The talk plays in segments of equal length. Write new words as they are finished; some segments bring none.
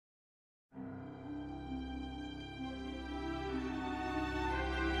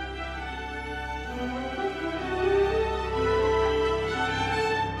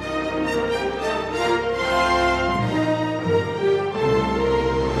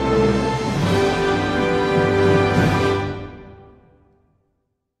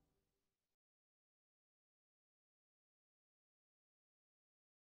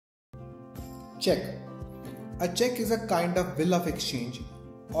Cheque. A cheque is a kind of bill of exchange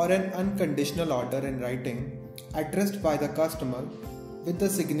or an unconditional order in writing addressed by the customer with the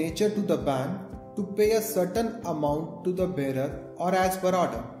signature to the bank to pay a certain amount to the bearer or as per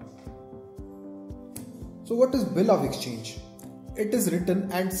order. So what is bill of exchange? It is written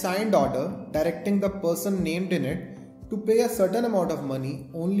and signed order directing the person named in it to pay a certain amount of money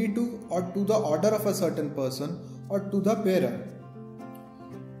only to or to the order of a certain person or to the bearer.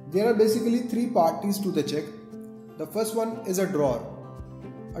 There are basically three parties to the cheque. The first one is a drawer.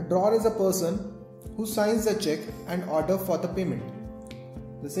 A drawer is a person who signs the cheque and order for the payment.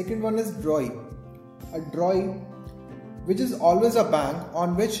 The second one is drawee. A drawee, which is always a bank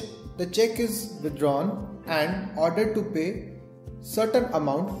on which the cheque is withdrawn and ordered to pay certain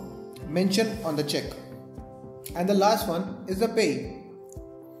amount mentioned on the cheque. And the last one is the payee,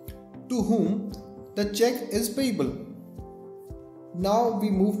 to whom the cheque is payable. Now we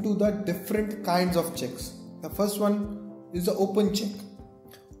move to the different kinds of cheques. The first one is the open cheque.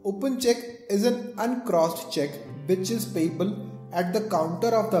 Open cheque is an uncrossed cheque which is payable at the counter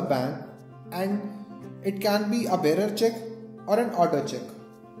of the bank, and it can be a bearer cheque or an order cheque.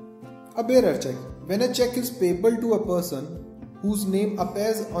 A bearer cheque. When a cheque is payable to a person whose name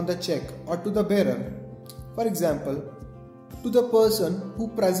appears on the cheque or to the bearer. For example, to the person who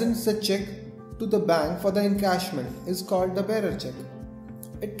presents the cheque to the bank for the encashment is called the bearer cheque.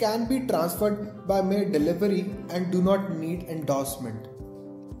 It can be transferred by mere delivery and do not need endorsement.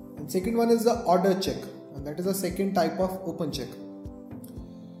 And second one is the order cheque, and that is the second type of open cheque.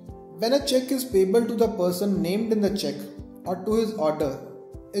 When a cheque is payable to the person named in the cheque or to his order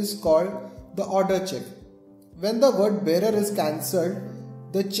is called the order cheque. When the word bearer is cancelled,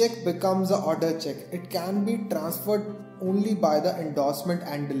 the cheque becomes the order cheque. It can be transferred only by the endorsement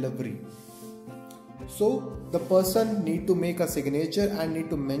and delivery. So the person need to make a signature and need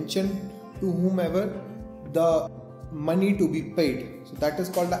to mention to whomever the money to be paid. So that is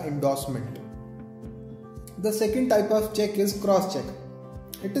called the endorsement. The second type of cheque is cross cheque.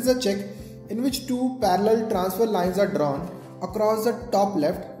 It is a cheque in which two parallel transfer lines are drawn across the top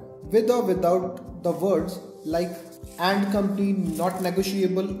left with or without the words like and company, not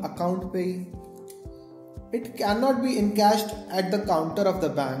negotiable, account pay. It cannot be encashed at the counter of the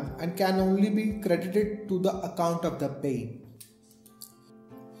bank and can only be credited to the account of the payee.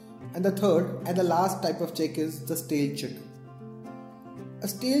 And the third and the last type of cheque is the stale cheque. A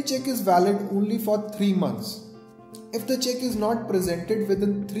stale cheque is valid only for 3 months. If the cheque is not presented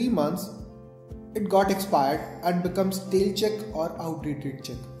within 3 months, it got expired and becomes stale cheque or outdated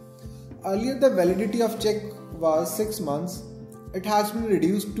cheque. Earlier the validity of cheque was 6 months. It has been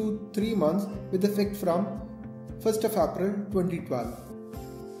reduced to 3 months with effect from 1st of April 2012.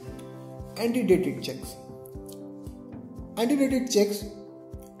 Antedated cheques. Antedated cheques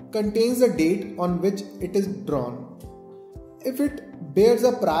contains the date on which it is drawn. If it bears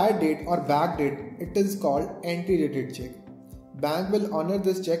a prior date or back date, it is called antedated cheque. Bank will honor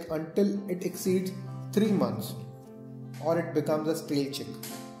this cheque until it exceeds 3 months or it becomes a stale cheque.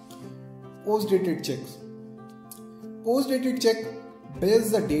 Post-dated cheques. Post-dated cheque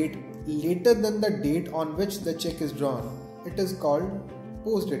bears the date later than the date on which the cheque is drawn. It is called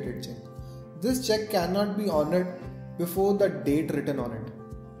post-dated cheque. This cheque cannot be honored before the date written on it.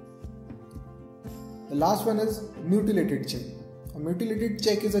 The last one is mutilated cheque. A mutilated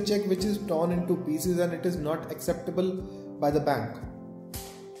cheque is a cheque which is torn into pieces and it is not acceptable by the bank.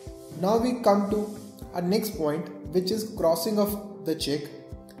 Now we come to our next point, which is crossing of the cheque,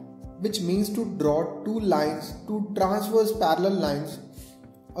 which means to draw two lines, two transverse parallel lines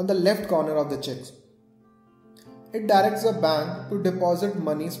on the left corner of the cheque. It directs the bank to deposit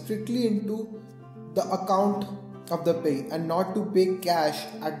money strictly into the account of the payee and not to pay cash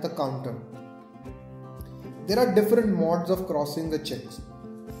at the counter. There are different modes of crossing the cheques,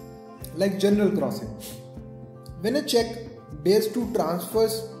 like general crossing. When a cheque bears two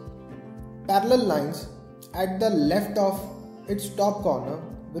transverse parallel lines at the left of its top corner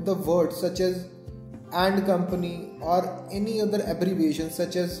with the words such as and company or any other abbreviation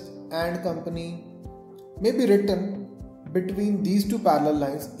such as and company may be written between these two parallel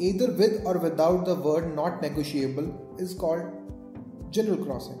lines either with or without the word not negotiable is called general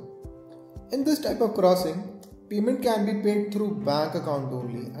crossing. In this type of crossing, payment can be paid through bank account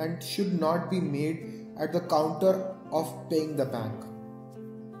only and should not be made at the counter of paying the bank.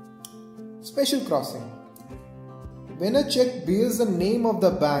 Special crossing. When a cheque bears the name of the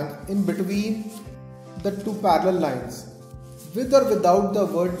bank in between the two parallel lines with or without the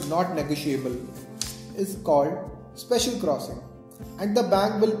word not negotiable is called special crossing, and the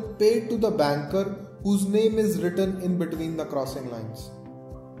bank will pay to the banker whose name is written in between the crossing lines.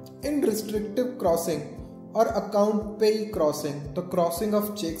 In restrictive crossing or account payee crossing, the crossing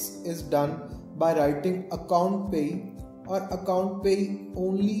of checks is done by writing account payee or account payee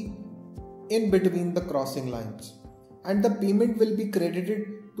only in between the crossing lines, and the payment will be credited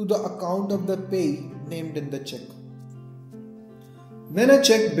to the account of the payee named in the check. When a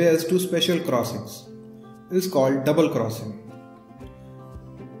check bears two special crossings, it is called double crossing.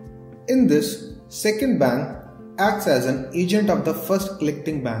 In this, second bank acts as an agent of the first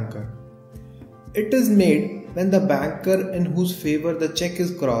collecting banker. It is made when the banker in whose favor the check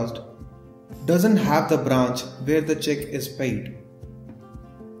is crossed doesn't have the branch where the check is paid.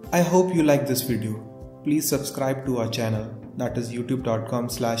 I hope you like this video. Please subscribe to our channel, that is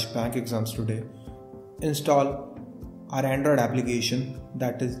youtube.com/BankExamsToday. Install our Android application,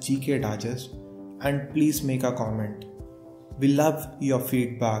 that is GK Digest, and please make a comment. We love your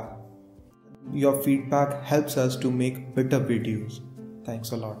feedback. Your feedback helps us to make better videos.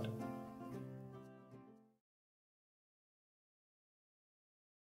 Thanks a lot.